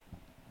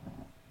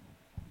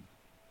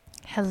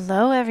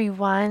Hello,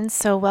 everyone.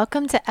 So,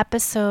 welcome to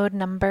episode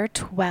number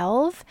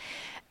 12.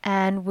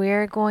 And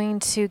we're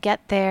going to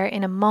get there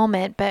in a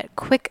moment, but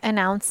quick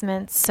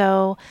announcement.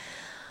 So,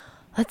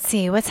 let's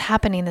see what's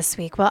happening this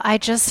week. Well, I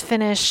just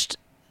finished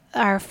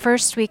our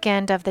first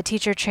weekend of the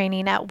teacher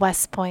training at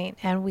West Point,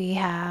 and we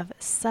have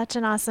such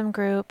an awesome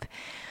group.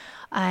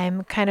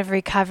 I'm kind of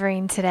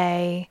recovering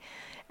today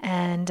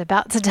and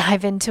about to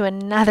dive into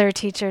another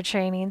teacher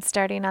training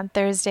starting on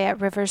Thursday at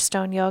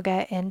Riverstone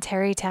Yoga in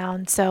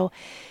Terrytown. So,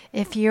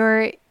 if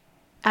you're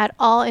at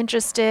all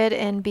interested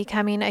in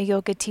becoming a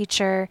yoga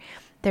teacher,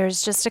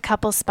 there's just a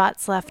couple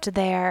spots left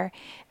there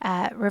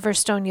at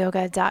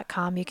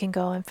riverstoneyoga.com. You can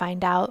go and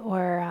find out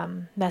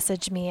or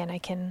message me and I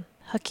can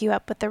hook you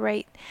up with the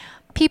right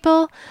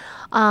people.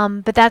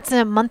 But that's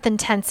a month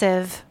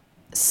intensive.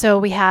 So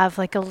we have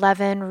like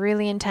 11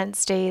 really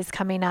intense days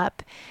coming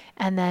up.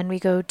 And then we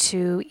go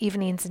to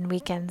evenings and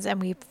weekends and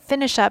we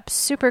finish up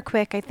super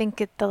quick. I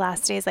think the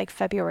last day is like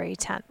February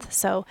 10th.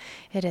 So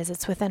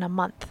it's within a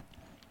month.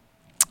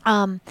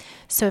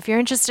 So if you're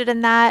interested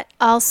in that,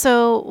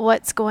 also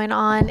what's going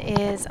on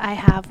is I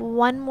have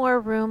one more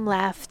room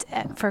left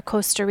for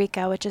Costa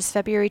Rica, which is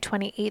February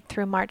 28th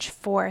through March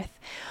 4th.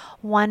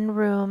 One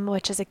room,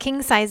 which is a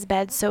king size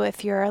bed. So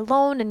if you're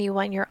alone and you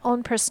want your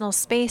own personal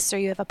space, or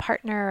you have a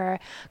partner or a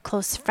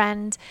close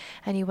friend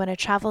and you want to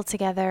travel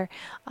together,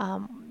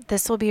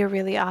 this will be a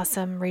really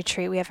awesome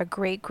retreat. We have a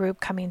great group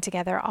coming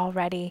together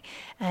already,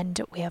 and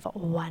we have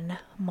one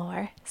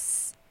more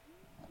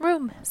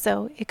room,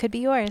 so it could be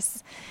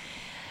yours.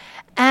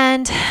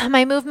 And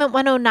my Movement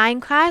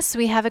 109 class,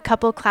 we have a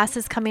couple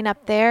classes coming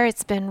up there.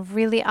 It's been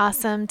really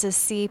awesome to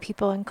see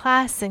people in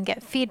class and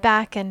get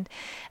feedback and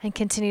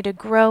continue to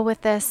grow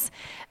with this.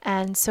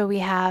 And so we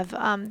have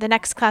the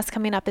next class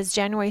coming up is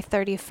January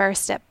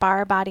 31st at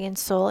Bar, Body, and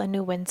Soul in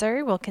New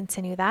Windsor. We'll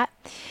continue that.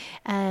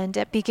 And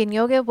at Beacon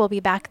Yoga, we'll be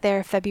back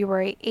there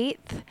February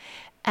 8th.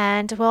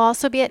 And we'll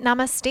also be at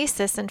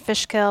Namastasis in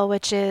Fishkill,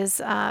 which is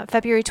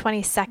February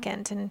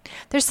 22nd. And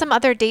there's some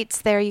other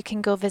dates there. You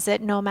can go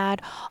visit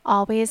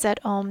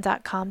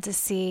nomadalwaysatom.com to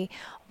see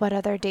what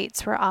other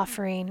dates we're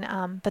offering.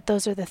 But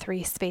those are the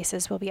three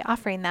spaces we'll be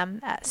offering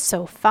them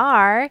so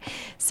far.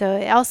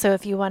 So also,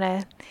 if you want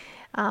to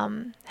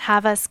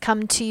have us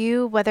come to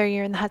you, whether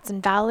you're in the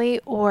Hudson Valley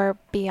or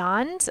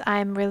beyond.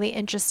 I'm really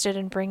interested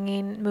in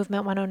bringing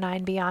Movement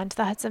 109 beyond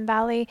the Hudson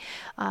Valley,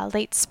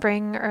 late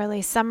spring,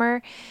 early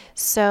summer.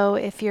 So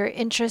if you're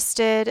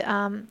interested,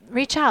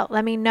 reach out,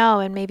 let me know,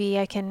 and maybe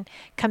I can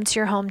come to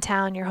your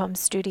hometown, your home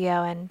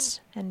studio, and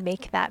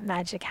make that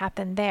magic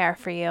happen there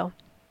for you.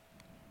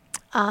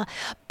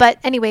 But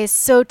anyways,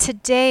 so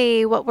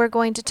today what we're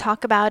going to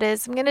talk about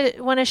is I'm going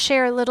to want to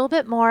share a little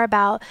bit more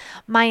about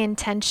my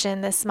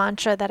intention, this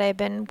mantra that I've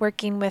been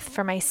working with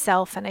for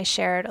myself, and I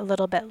shared a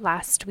little bit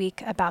last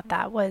week about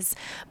that, was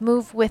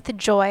move with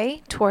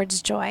joy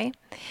towards joy.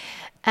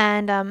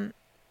 And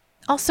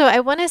also,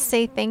 I want to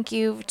say thank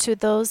you to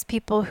those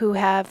people who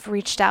have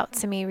reached out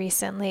to me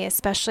recently,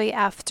 especially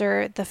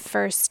after the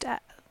first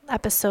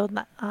episode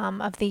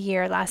of the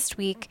year last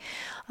week,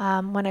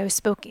 when I was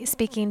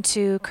speaking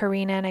to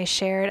Karina, and I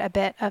shared a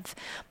bit of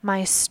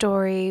my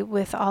story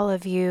with all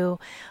of you.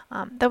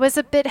 That was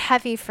a bit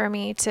heavy for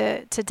me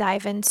to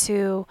dive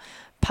into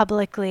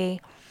publicly.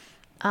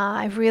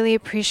 I really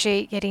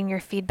appreciate getting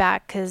your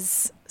feedback,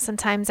 because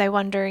sometimes I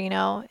wonder,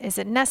 is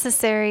it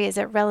necessary? Is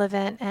it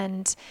relevant?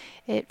 And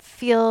it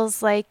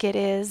feels like it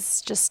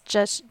is,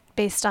 just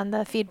based on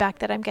the feedback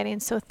that I'm getting.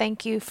 So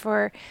thank you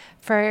for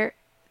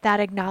that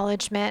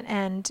acknowledgement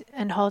and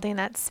holding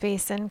that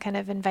space and kind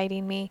of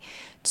inviting me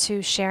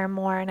to share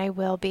more. And I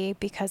will be,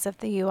 because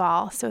of you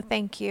all. So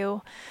thank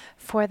you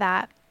for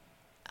that.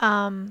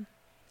 But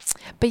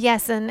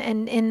yes, and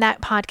in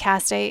that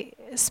podcast, I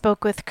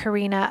spoke with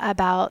Karina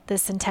about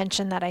this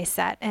intention that I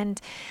set.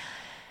 And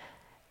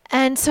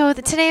so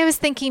today I was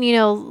thinking,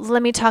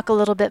 let me talk a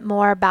little bit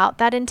more about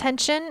that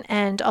intention,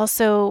 and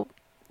also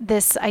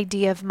this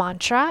idea of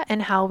mantra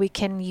and how we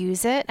can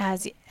use it,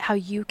 how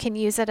you can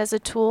use it as a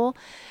tool.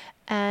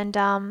 And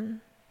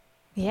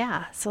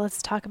so let's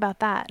talk about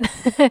that.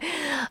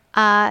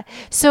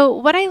 So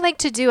what I like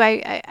to do,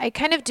 I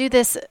kind of do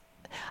this,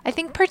 I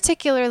think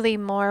particularly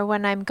more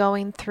when I'm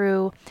going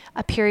through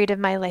a period of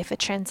my life, a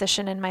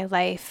transition in my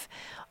life,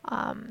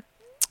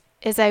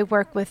 is I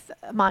work with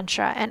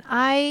mantra. And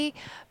I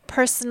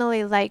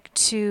personally like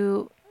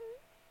to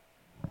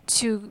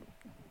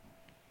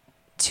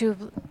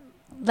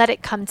let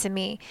it come to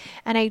me.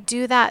 And I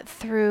do that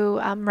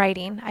through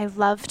writing. I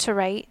love to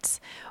write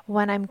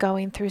when I'm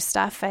going through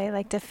stuff. I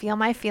like to feel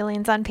my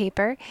feelings on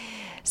paper.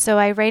 So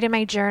I write in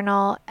my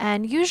journal,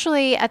 and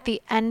usually at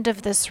the end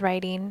of this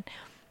writing,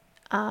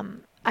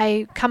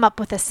 I come up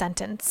with a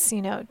sentence,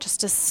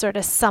 just to sort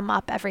of sum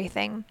up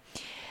everything.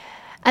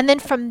 And then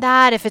from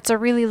that, if it's a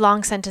really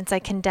long sentence, I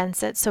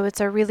condense it. So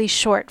it's a really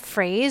short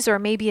phrase, or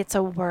maybe it's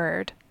a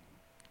word.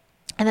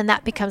 And then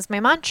that becomes my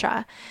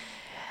mantra.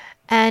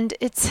 And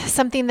it's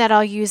something that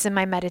I'll use in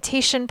my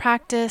meditation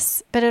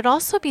practice, but it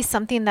also be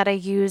something that I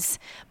use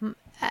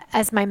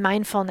as my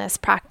mindfulness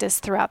practice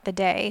throughout the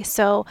day.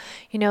 So,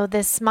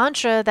 this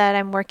mantra that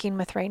I'm working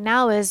with right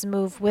now is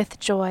move with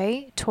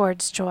joy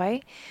towards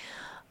joy,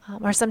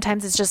 or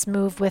sometimes it's just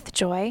move with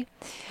joy.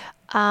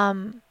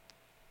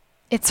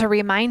 It's a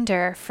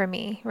reminder for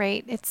me,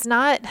 right? It's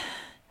not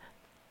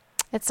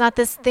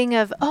this thing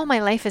of, oh, my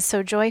life is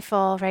so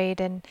joyful, right?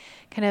 And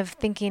kind of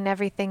thinking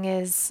everything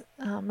is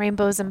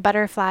rainbows and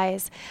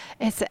butterflies.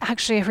 It's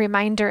actually a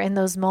reminder in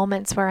those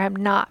moments where I'm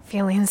not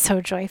feeling so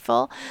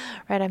joyful,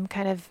 right? I'm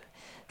kind of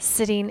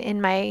sitting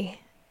in my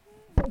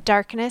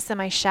darkness and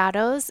my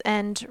shadows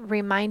and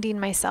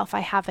reminding myself I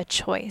have a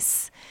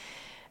choice.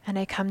 And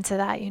I come to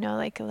that,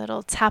 like a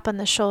little tap on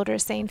the shoulder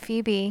saying,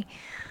 Phoebe,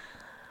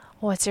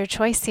 what's your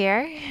choice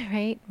here,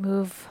 right?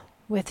 Move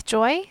with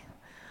joy,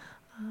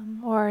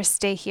 or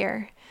stay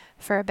here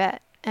for a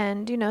bit.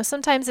 And,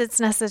 sometimes it's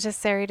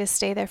necessary to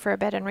stay there for a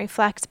bit and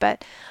reflect.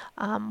 But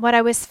what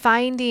I was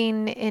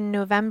finding in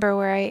November,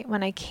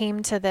 when I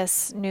came to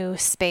this new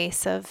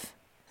space of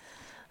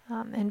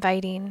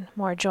inviting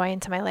more joy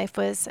into my life,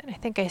 was, and I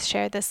think I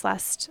shared this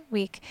last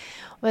week,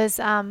 was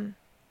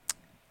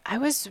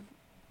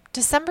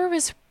December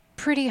was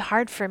pretty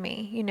hard for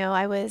me.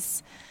 I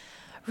was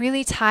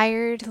really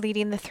tired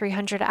leading the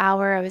 300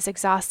 hour. I was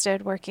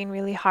exhausted working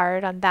really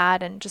hard on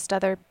that and just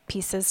other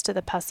pieces to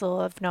the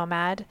puzzle of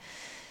Nomad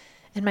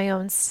and my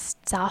own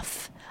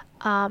stuff.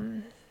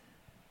 The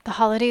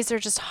holidays are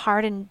just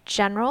hard in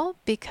general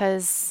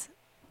because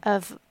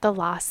of the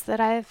loss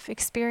that I've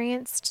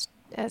experienced,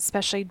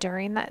 especially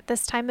during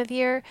this time of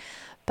year.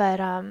 But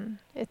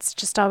it's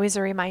just always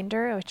a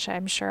reminder, which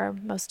I'm sure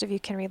most of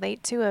you can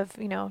relate to, of,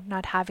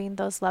 not having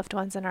those loved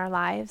ones in our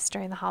lives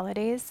during the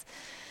holidays.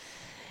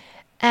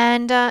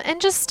 And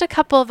just a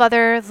couple of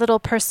other little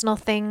personal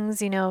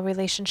things,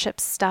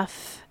 relationship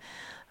stuff,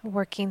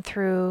 working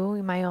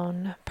through my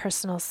own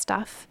personal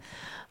stuff.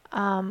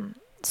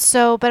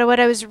 But what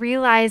I was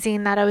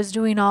realizing, that I was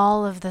doing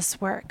all of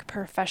this work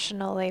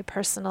professionally,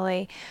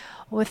 personally,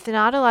 with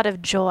not a lot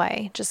of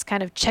joy, just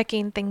kind of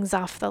checking things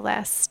off the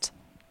list.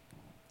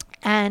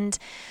 And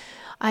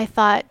I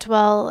thought,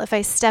 well, if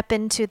I step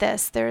into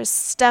this,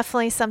 there's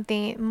definitely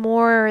something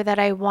more that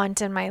I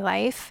want in my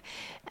life.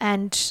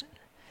 And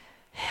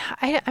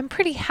I'm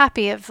pretty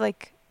happy of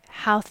like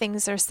how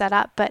things are set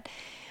up, but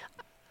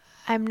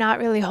I'm not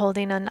really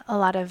holding a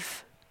lot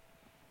of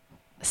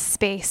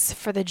space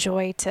for the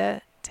joy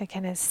to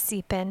kind of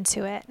seep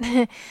into it.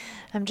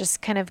 I'm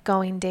just kind of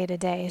going day to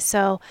day.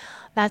 So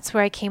that's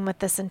where I came with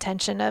this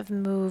intention of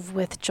move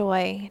with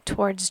joy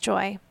towards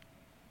joy.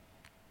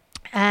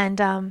 And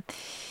from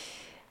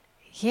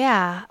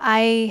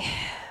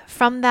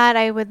that,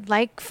 I would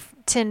like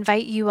to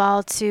invite you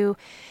all to,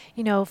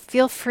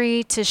 feel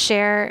free to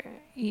share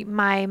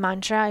my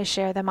mantra. I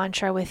share the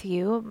mantra with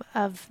you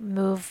of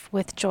move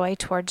with joy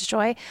towards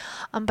joy.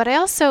 But I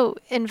also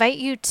invite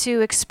you to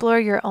explore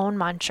your own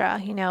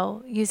mantra,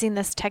 using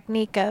this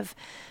technique of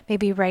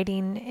maybe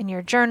writing in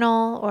your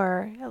journal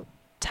or a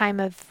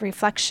time of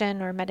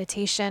reflection or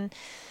meditation,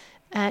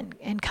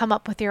 and come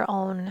up with your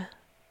own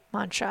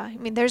mantra. I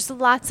mean, there's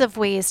lots of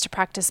ways to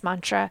practice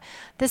mantra.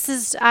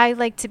 I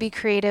like to be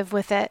creative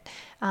with it.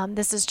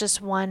 This is just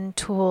one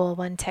tool,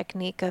 one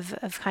technique of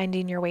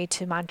finding your way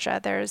to mantra.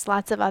 There's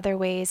lots of other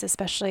ways,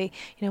 especially,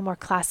 more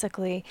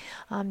classically.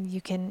 You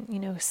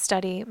can,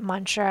 study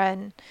mantra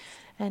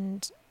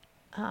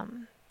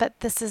but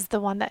this is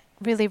the one that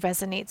really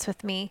resonates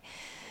with me,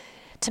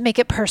 to make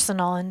it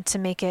personal and to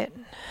make it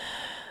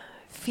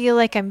feel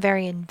like I'm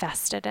very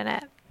invested in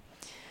it.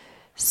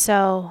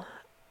 So,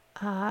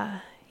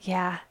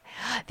 yeah.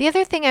 The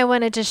other thing I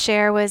wanted to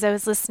share was I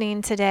was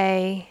listening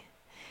today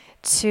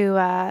to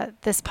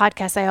this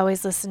podcast I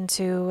always listen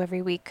to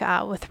every week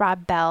with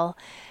Rob Bell,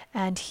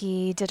 and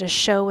he did a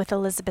show with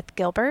Elizabeth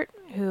Gilbert,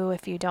 who,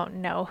 if you don't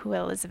know who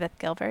Elizabeth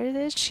Gilbert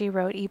is, she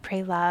wrote Eat,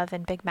 Pray, Love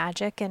and Big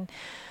Magic, and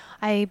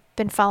I've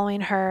been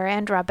following her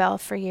and Rob Bell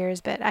for years,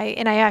 but I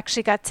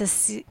actually got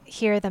to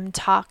hear them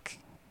talk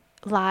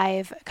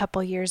live a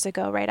couple years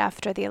ago, right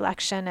after the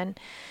election, and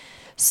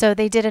so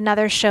they did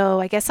another show,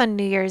 I guess on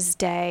New Year's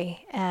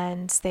Day,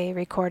 and they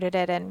recorded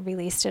it and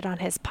released it on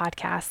his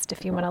podcast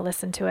if you want to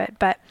listen to it.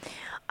 But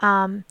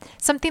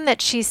something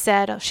that she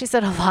said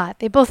a lot.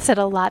 They both said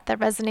a lot that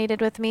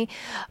resonated with me.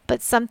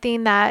 But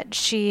something that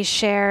she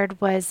shared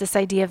was this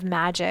idea of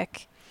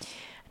magic.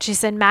 She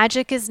said,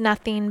 magic is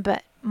nothing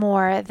but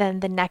more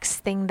than the next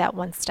thing that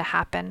wants to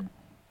happen.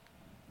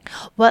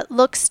 What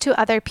looks to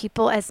other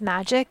people as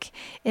magic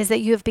is that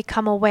you have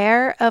become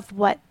aware of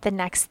what the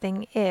next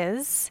thing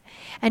is,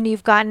 and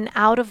you've gotten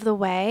out of the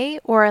way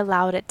or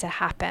allowed it to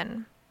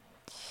happen.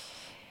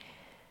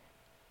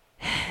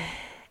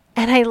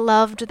 And I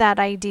loved that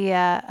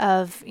idea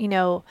of,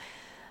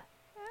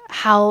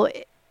 how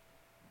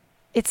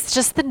it's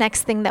just the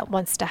next thing that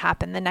wants to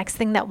happen, the next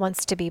thing that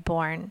wants to be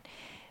born,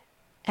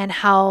 and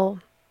how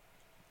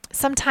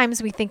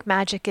sometimes we think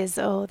magic is,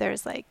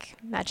 there's like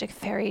magic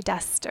fairy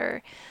dust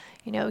or,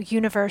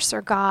 universe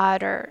or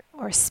God or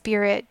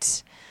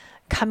spirit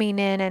coming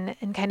in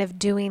and kind of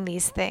doing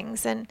these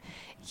things. And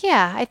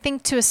Yeah, I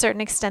think to a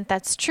certain extent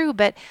that's true,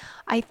 but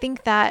I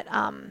think that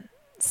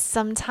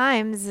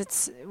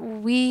sometimes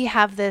we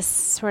have this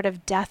sort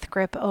of death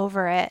grip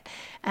over it,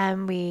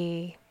 and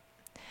we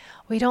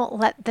don't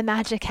let the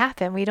magic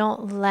happen. We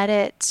don't let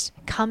it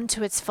come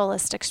to its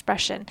fullest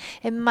expression.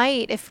 It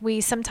might, if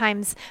we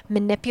sometimes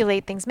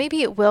manipulate things,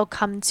 maybe it will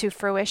come to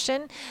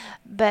fruition,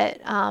 but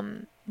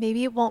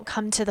maybe it won't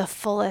come to the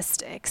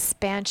fullest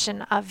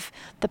expansion of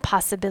the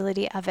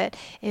possibility of it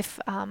if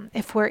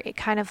we're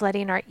kind of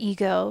letting our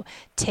ego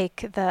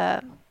take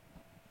the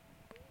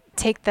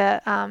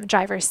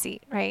driver's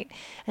seat, right?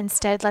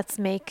 Instead, let's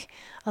make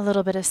a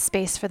little bit of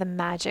space for the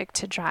magic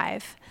to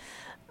drive.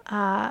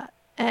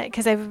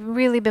 Because I've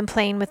really been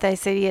playing with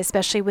this idea,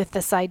 especially with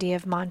this idea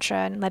of mantra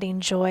and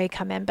letting joy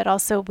come in, but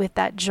also with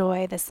that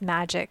joy, this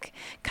magic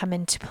come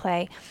into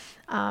play.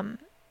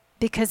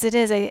 Because it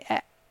is,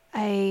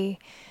 I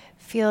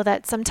feel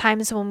that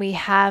sometimes when we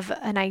have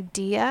an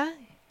idea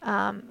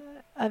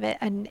of it,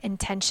 an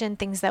intention,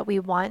 things that we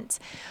want,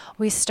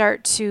 we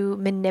start to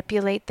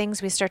manipulate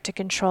things, we start to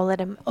control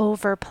it and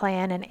over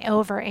plan and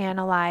over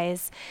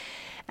analyze.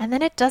 And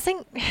then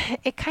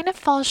it kind of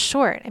falls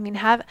short. I mean,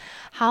 how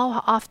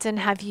often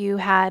have you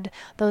had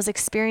those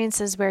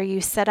experiences where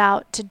you set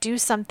out to do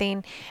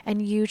something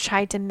and you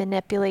tried to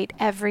manipulate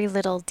every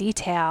little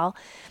detail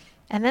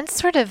and then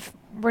sort of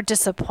were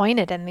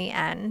disappointed in the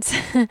end?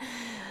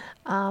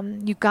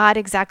 You got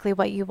exactly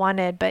what you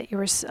wanted, but you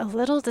were a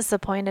little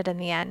disappointed in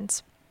the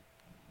end.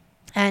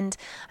 And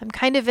I'm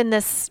kind of in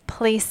this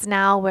place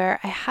now where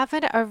I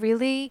haven't a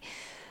really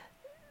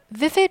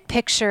vivid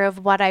picture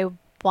of what I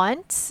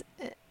want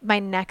my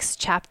next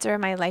chapter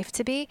of my life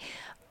to be.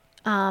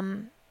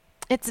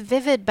 It's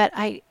vivid, but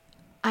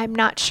I'm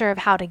not sure of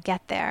how to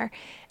get there.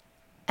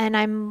 And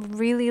I'm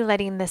really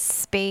letting this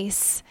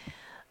space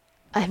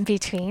in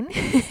between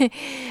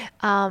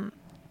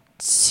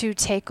to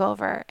take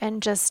over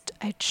and just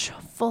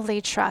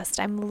fully trust.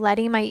 I'm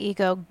letting my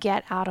ego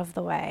get out of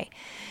the way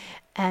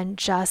and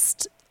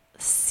just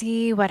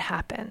see what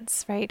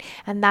happens, right?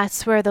 And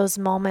that's where those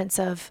moments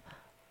of,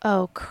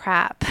 oh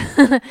crap,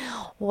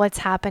 what's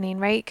happening,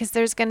 right? Because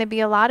there's going to be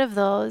a lot of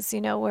those,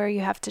 where you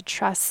have to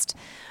trust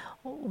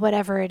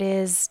whatever it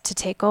is to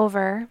take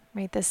over,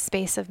 right? This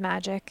space of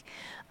magic.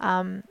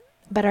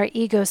 But our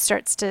ego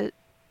starts to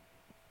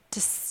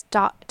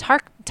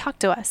talk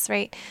to us,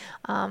 right?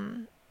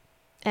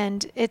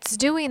 And it's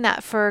doing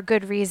that for a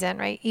good reason,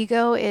 right?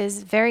 Ego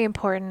is very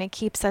important. It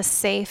keeps us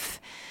safe,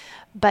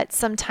 but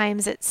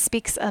sometimes it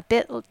speaks a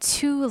bit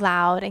too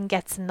loud and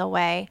gets in the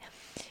way.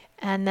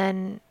 And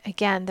then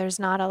again, there's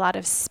not a lot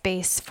of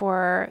space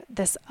for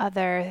this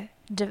other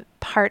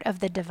part of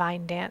the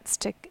divine dance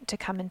to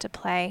come into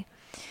play.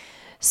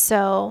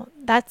 So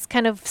that's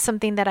kind of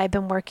something that I've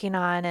been working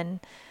on, and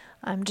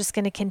I'm just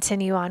going to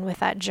continue on with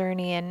that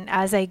journey. And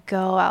as I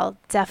go, I'll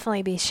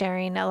definitely be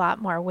sharing a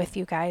lot more with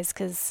you guys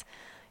because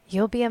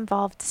you'll be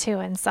involved too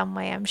in some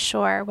way, I'm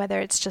sure, whether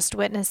it's just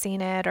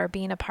witnessing it or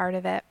being a part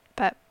of it.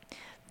 But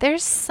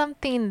there's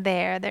something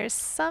there. There's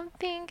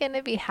something going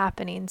to be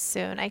happening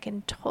soon. I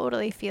can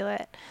totally feel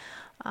it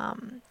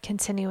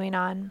continuing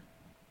on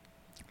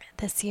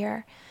this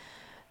year.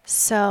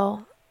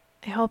 So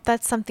I hope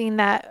that's something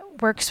that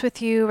works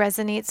with you,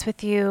 resonates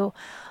with you.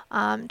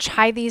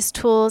 Try these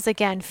tools.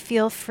 Again,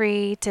 feel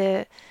free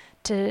to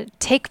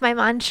take my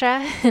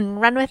mantra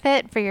and run with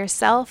it for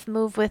yourself.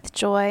 Move with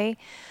joy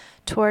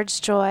towards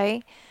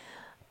joy.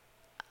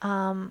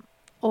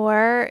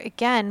 Or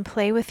again,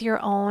 play with your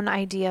own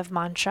idea of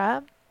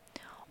mantra,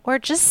 or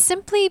just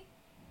simply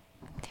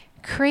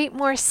create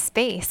more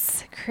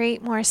space.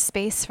 Create more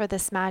space for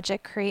this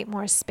magic, create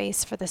more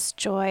space for this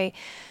joy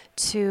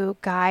to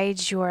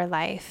guide your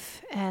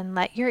life, and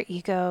let your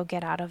ego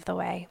get out of the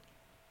way.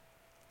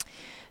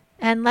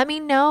 And let me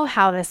know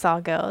how this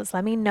all goes.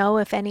 Let me know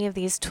if any of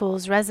these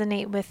tools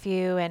resonate with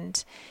you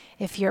and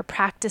if you're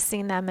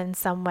practicing them in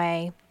some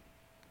way.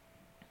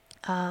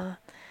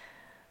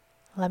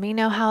 Let me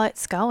know how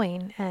it's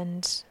going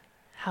and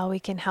how we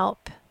can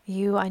help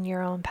you on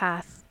your own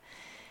path.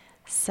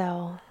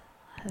 So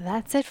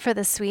that's it for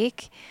this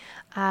week.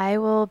 I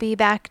will be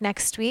back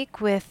next week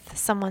with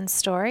someone's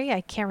story.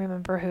 I can't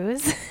remember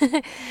whose,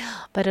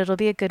 but it'll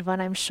be a good one,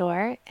 I'm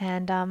sure.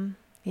 And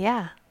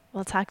yeah,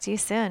 we'll talk to you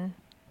soon.